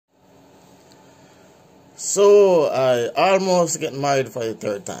So I almost get married for the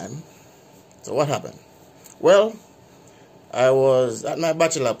third time. So what happened? Well, I was at my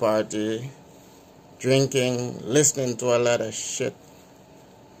bachelor party, drinking, listening to a lot of shit.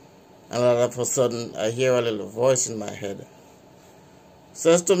 And all of a sudden, I hear a little voice in my head.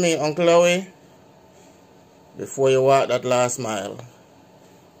 Says to me, Uncle Howie, before you walk that last mile,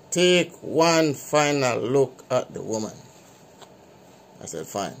 take one final look at the woman. I said,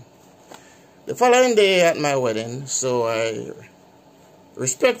 fine. The following day at my wedding, so I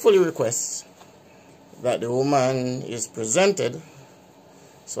respectfully request that the woman is presented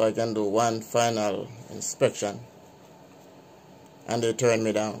so I can do one final inspection. And they turned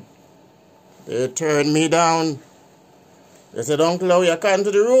me down. They turned me down. They said, Uncle Howie, according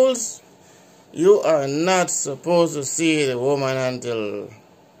to the rules, you are not supposed to see the woman until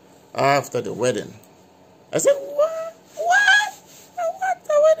after the wedding. I said, what? What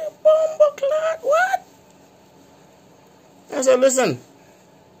the wedding bomb clot? What? I said, listen,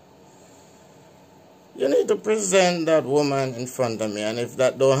 you need to present that woman in front of me, and if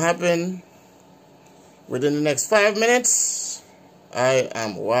that don't happen within the next 5 minutes, I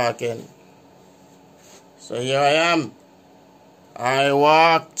am walking. So here I am. I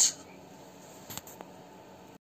walked.